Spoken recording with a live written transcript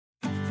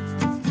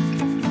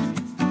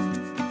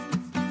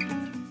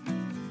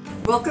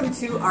Welcome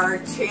to our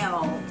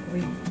channel.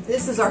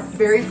 This is our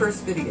very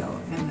first video,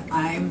 and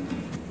I'm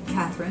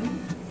Cathryn.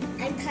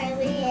 I'm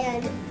Kylie,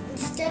 and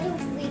instead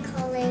of we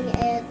calling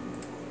it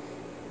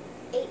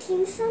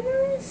 18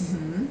 summers,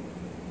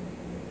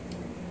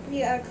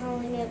 we are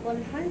calling it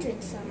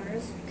 100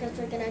 summers because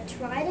we're going to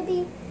try to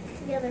be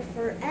together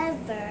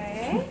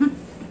forever.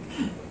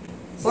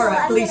 Or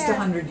at least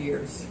 100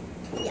 years.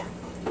 Yeah.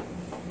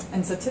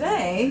 And so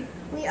today,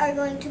 we are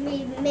going to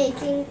be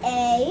making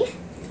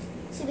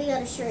so we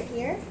got a shirt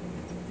here.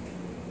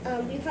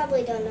 You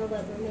probably don't know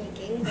what we're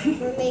making.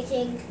 But we're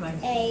making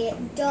a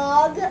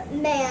dog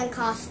man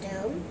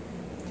costume.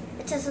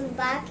 It says on the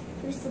back,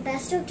 he was the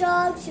best of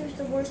dogs, he was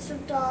the worst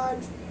of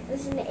dogs. It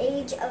was an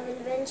age of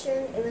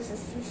invention, it was a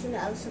season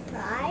of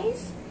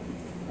surprise.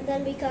 And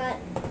then we got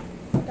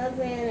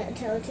Dogman a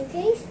Tale of Two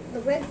Case.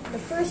 The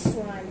first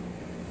one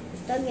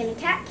was Dogman and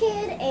Cat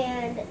Kid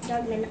and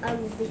Dogman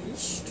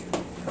Unleashed.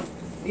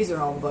 these are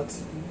all the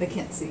books. They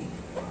can't see.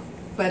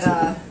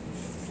 But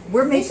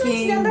we're making...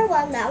 This one's number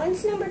 1, that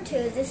one's number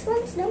 2, this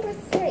one's number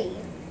 3,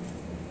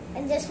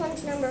 and this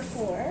one's number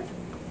 4,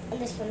 and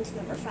this one's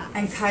number 5.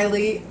 And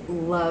Kylie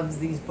loves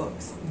these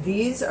books.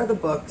 These are the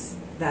books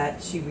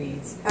that she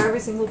reads every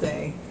single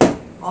day,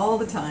 all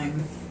the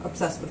time,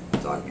 obsessed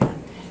with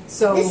Dogman.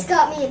 So this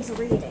got me into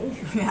reading.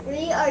 Yeah.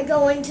 We are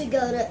going to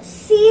go to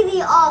see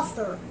the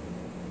author,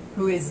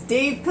 who is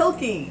Dave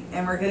Pilkey,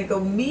 and we're going to go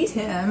meet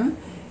him,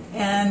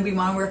 and we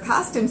want to wear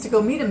costumes to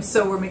go meet him.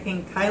 So we're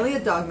making Kylie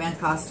a Dogman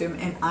costume,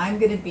 and I'm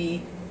going to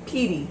be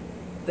Petey,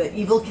 the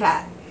evil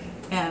cat,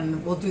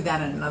 and we'll do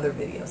that in another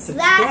video. So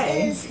that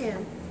today, is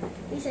him.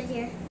 He's right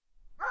here.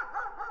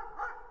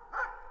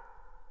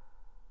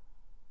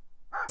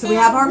 So we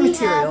have our We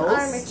materials. have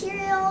our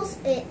materials.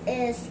 It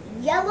is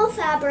yellow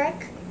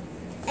fabric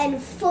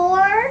and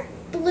 4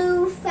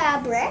 blue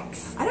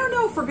fabrics. I don't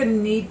know if we're going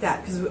to need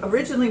that, because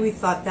originally we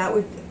thought that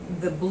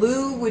the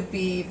blue would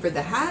be for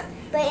the hat.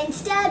 But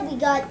instead we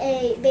got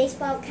a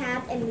baseball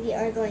cap and we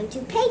are going to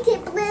paint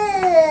it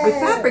blue. With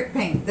fabric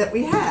paint that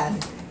we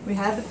had. We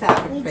had the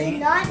fabric We paint.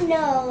 did not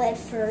know at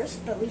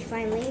first, but we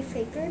finally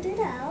figured it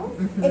out.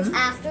 It's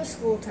after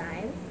school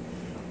time.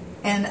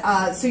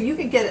 And so you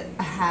could get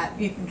a hat,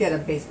 you can get a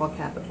baseball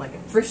cap at like a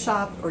thrift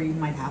shop, or you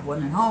might have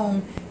one at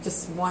home,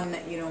 just one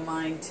that you don't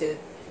mind to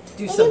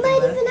do something And you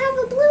might with. even have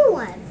a blue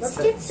one. Let's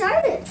get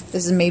started.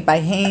 This is made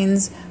by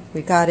Hanes.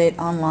 We got it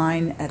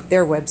online at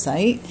their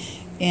website.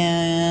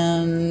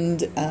 And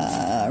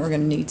we're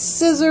going to need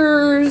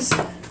scissors.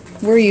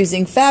 We're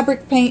using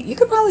fabric paint. You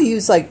could probably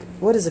use, like,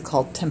 what is it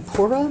called?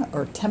 Tempera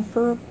or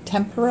tempera?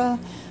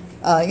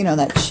 You know,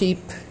 that cheap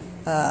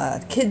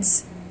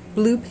kids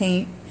blue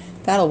paint.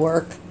 That'll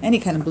work. Any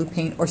kind of blue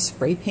paint or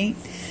spray paint.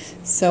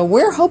 So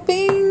we're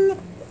hoping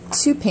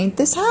to paint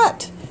this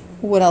hat.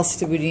 What else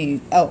do we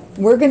need? Oh,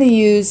 we're going to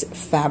use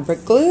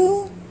fabric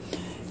glue.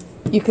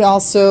 You could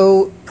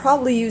also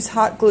probably use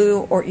hot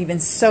glue or even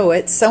sew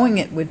it. Sewing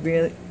it would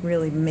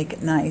really make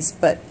it nice,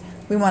 but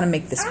we want to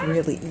make this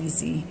really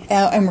easy.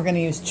 And we're going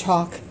to use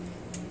chalk.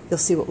 You'll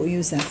see what we'll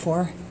use that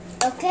for.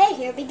 Okay,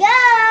 here we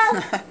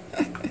go.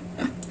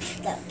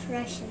 Got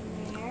brush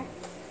in there.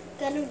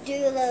 Gonna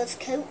do those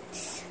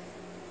coats.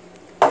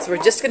 So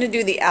we're just going to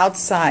do the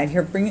outside.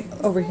 Here, bring it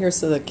over here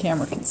so the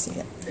camera can see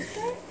it.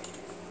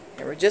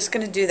 Here, we're just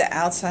going to do the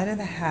outside of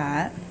the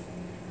hat.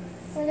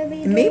 What are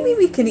we Maybe doing?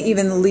 we can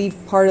even leave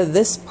part of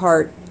this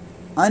part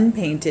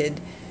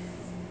unpainted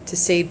to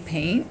save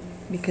paint,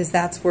 because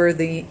that's where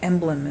the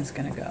emblem is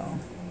going to go.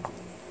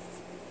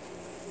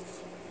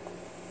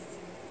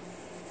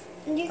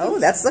 Oh,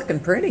 that's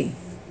looking pretty.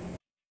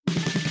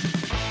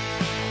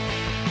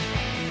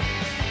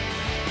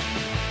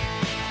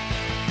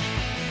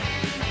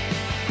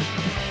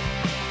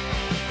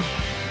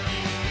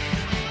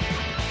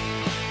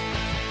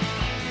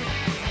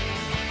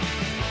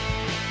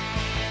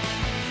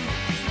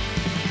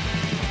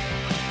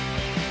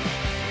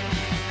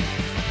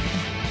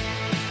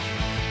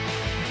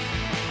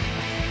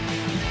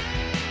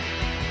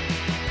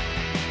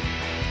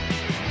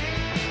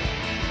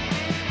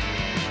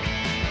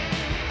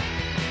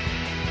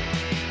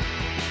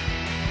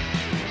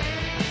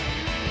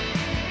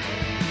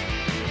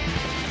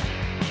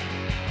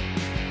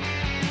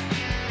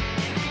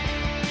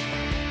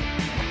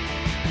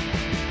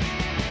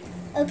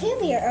 Okay,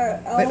 we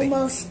are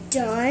almost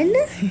done.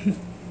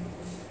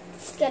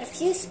 Got a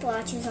few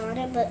splotches on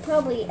it, but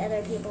probably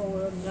other people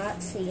will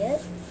not see it.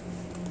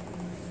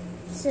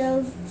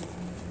 So,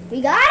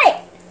 we got it!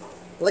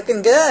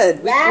 Looking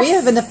good. We Yes.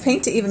 have enough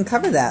paint to even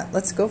cover that.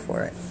 Let's go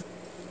for it.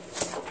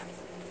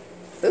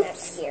 That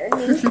scared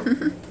me.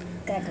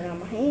 Got it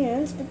on my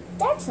hands, but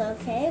that's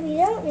okay. We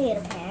don't need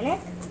to panic.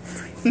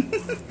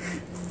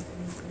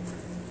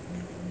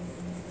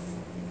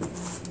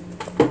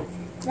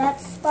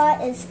 That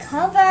spot is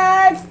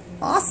covered.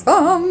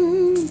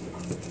 Awesome.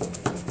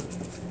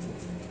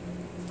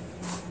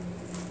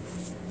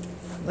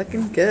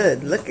 Looking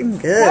good. Looking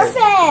good.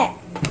 Perfect.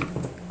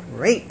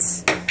 Great.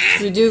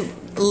 Should we do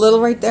a little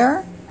right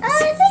there?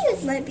 I think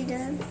it might be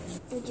done.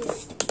 We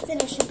just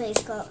finished the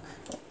baseball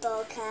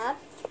cap.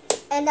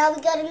 And now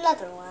we got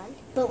another one,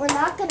 but we're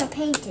not going to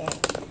paint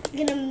it.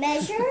 We're going to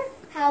measure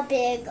how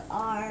big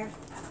our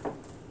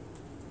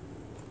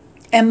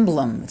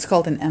emblem. It's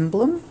called an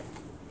emblem.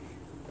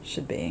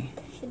 Should be.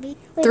 Wait,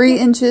 3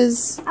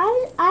 inches.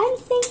 I'm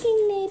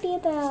thinking maybe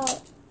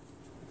about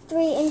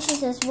 3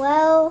 inches as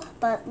well,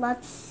 but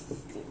let's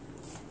see.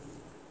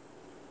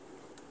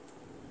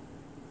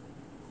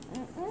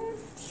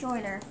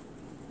 Shorter.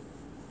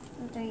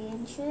 3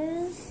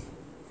 inches.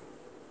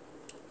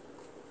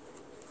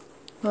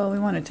 Well, we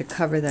wanted to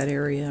cover that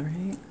area,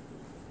 right?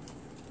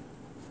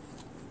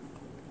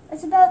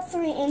 It's about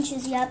 3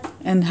 inches, yep.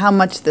 And how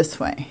much this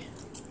way?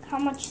 How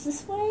much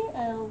this way? We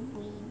are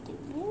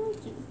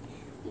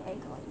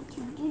going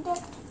to do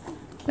that.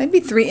 Maybe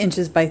 3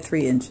 inches by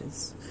 3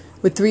 inches.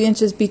 Would 3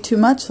 inches be too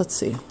much? Let's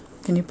see.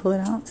 Can you pull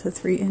it out to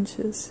 3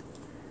 inches?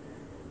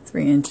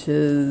 3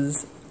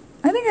 inches.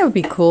 I think that would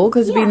be cool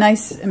because it'd be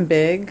nice and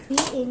big. 3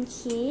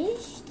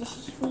 inches. This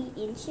is 3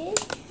 inches.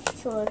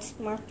 So let's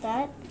mark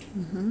that.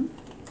 Mm-hmm.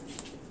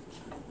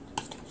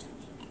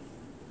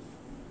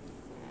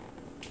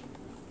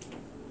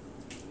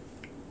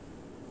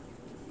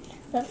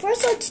 But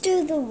first, let's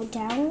do the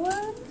down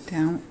one.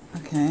 Down.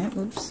 Okay.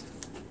 Oops.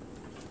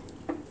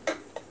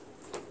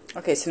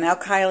 Okay, so now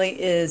Kylie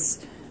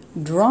is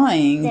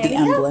drawing the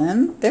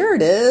emblem. There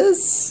it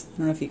is. I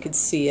don't know if you could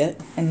see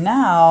it. And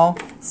now,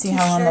 see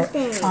how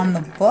on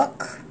the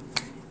book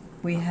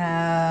we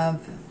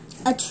have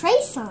a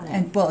trace on it.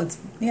 And well,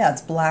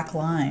 it's black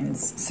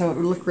lines. So it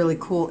would look really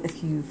cool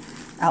if you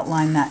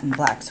outline that in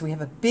black. So we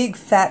have a big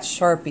fat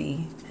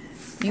Sharpie.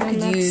 You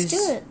could use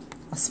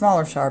a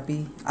smaller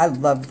Sharpie. I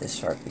love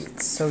this Sharpie.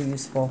 It's so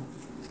useful.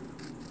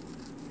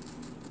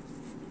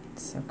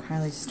 So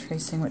Kylie's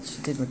tracing what she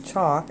did with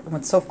chalk. And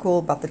what's so cool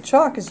about the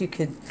chalk is you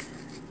could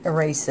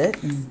erase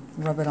it and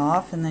rub it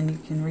off, and then you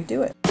can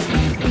redo it.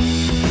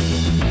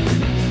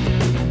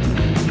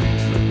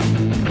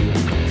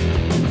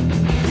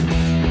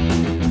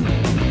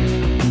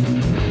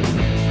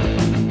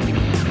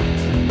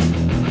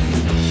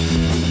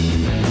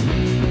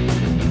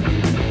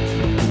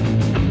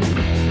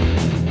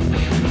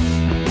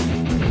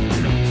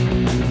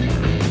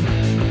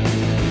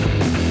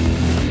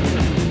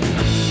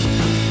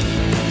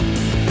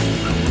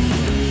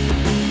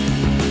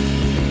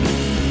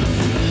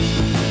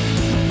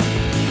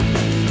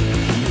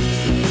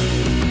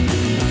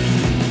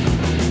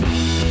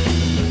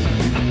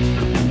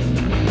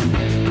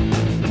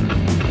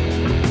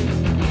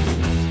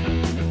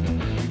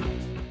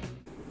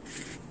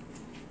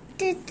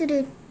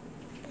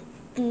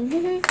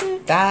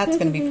 That's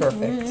going to be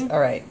perfect. All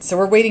right, so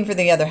we're waiting for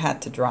the other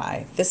hat to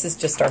dry. This is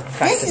just our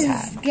practice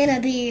hat. This is going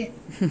to be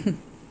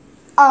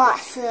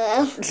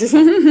awesome.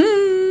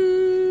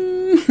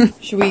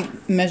 Should we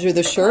measure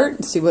the shirt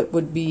and see what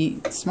would be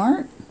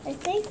smart? I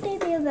think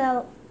maybe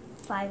about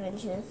 5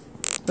 inches.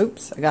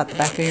 Oops, I got the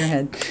back of your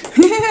head.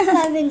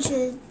 5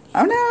 inches.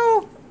 Oh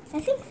no!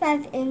 I think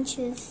 5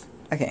 inches.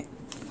 Okay,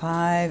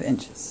 5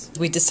 inches.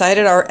 We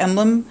decided our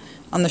emblem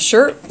on the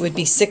shirt would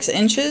be 6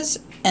 inches,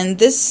 and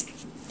this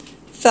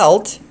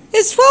felt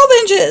is 12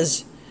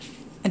 inches.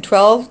 And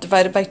 12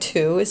 divided by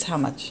 2 is how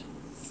much?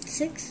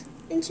 6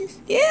 inches?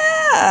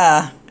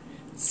 Yeah!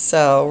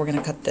 So we're going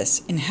to cut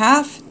this in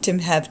half to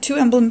have 2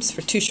 emblems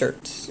for 2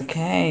 shirts.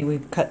 Okay,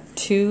 we've cut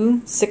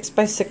 2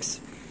 6x6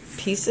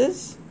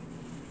 pieces.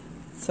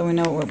 So we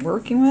know what we're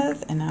working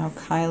with, and now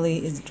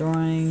Kylie is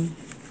drawing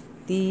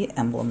the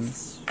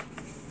emblems.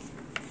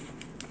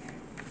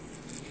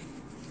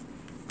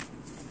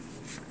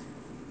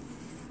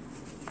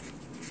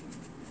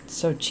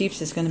 So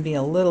Chiefs is going to be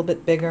a little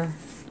bit bigger,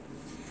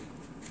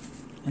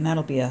 and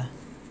that'll be a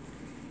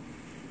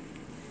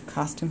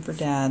costume for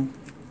Dad.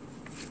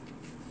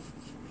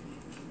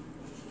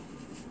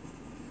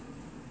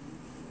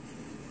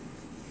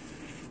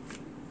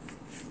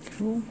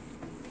 Cool.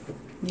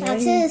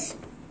 That's his.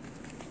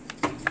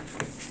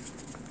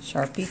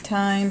 Sharpie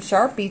time,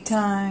 Sharpie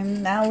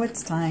time. Now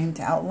it's time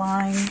to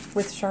outline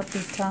with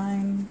Sharpie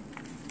time.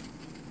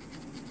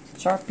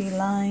 Sharpie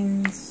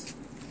lines.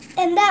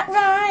 And that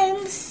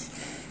rhymes.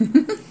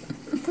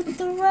 Put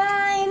the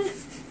rhyme.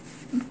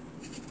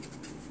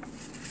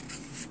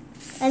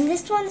 And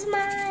this one's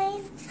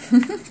mine.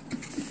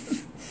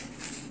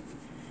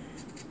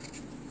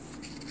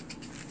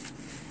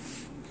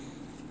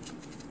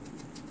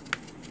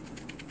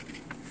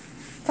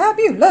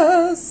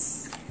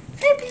 Fabulous.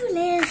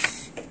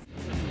 Fabulous.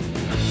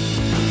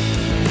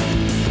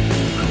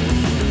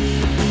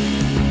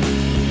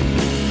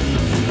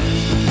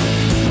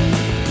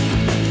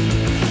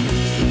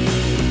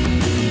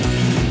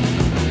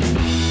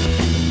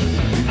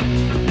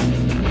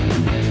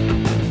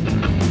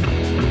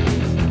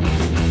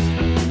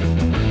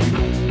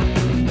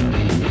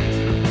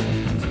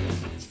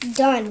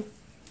 Done.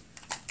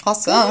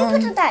 Awesome. You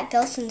can put that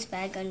Gelson's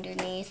bag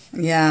underneath.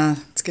 Yeah,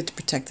 it's good to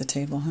protect the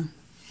table, huh?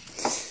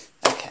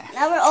 Okay.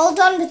 Now we're all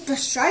done with the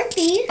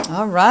Sharpie.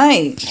 All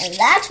right. And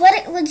that's what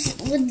it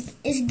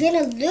is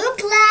gonna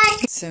look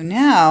like. So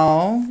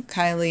now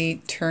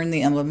Kylie turned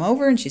the emblem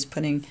over and she's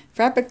putting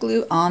fabric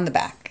glue on the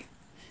back.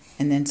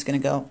 and then it's going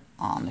to go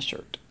on the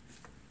shirt.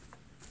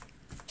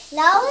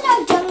 Now that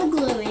I've done the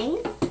gluing,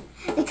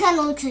 it kind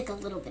of looks like a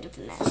little bit of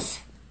a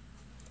mess.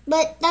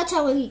 But that's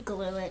how we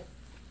glue it.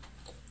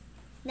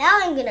 Now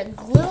I'm going to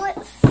glue it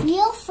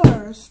heel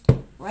first.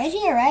 Right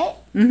here, right?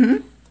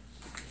 Mm-hmm.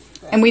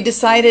 And we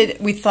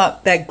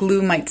thought that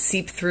glue might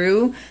seep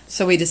through,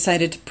 so we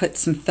decided to put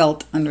some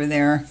felt under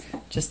there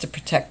just to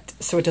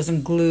protect, so it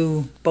doesn't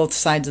glue both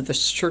sides of the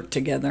shirt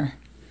together.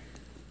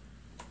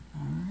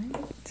 All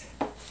right.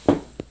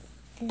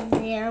 And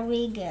there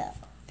we go.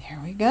 There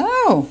we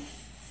go.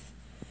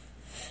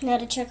 Now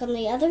to check on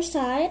the other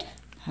side.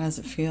 How does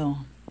it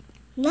feel?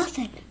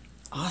 Nothing.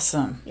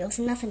 Awesome. Feels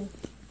nothing.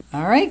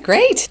 All right,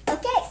 great.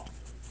 Okay.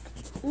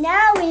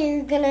 Now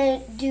we're going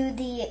to do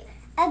the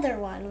other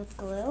one with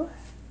glue.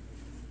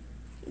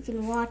 You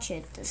can watch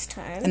it this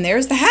time. And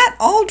there's the hat,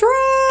 all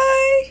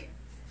dry.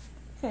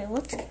 Hey,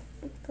 what's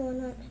going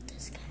on with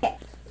this guy?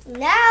 Okay.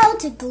 Now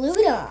to glue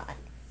it on.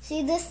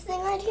 See this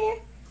thing right here?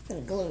 I'm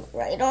going to glue it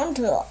right on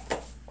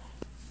top.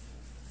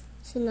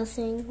 So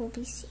nothing will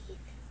be seen.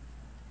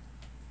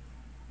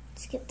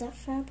 Let's get that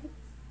fabric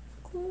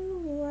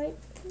glue right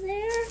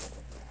there.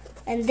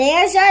 And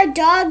there's our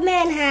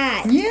Dogman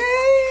hat. Yay!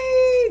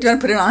 Do you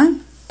want to put it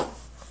on?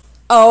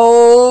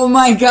 Oh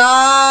my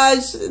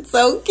gosh, it's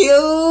so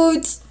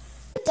cute.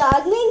 The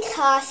Dogman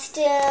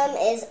costume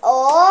is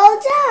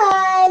all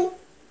done.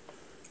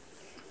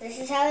 This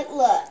is how it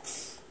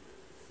looks.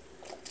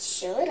 Let's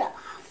show it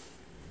off.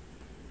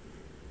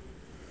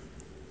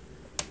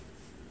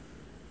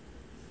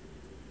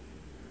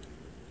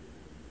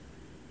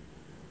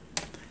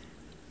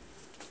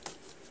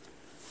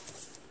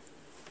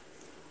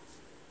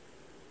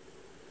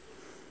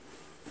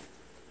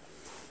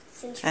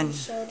 Since we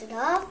showed it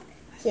off,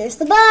 here's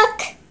the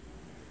book.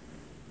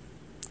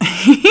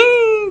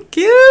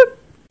 Cute.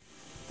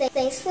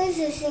 Thanks for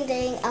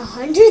visiting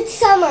 100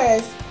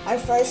 Summers, our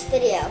first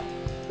video.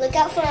 Look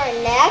out for our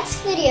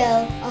next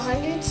video,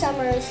 100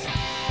 Summers.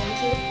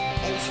 Thank you.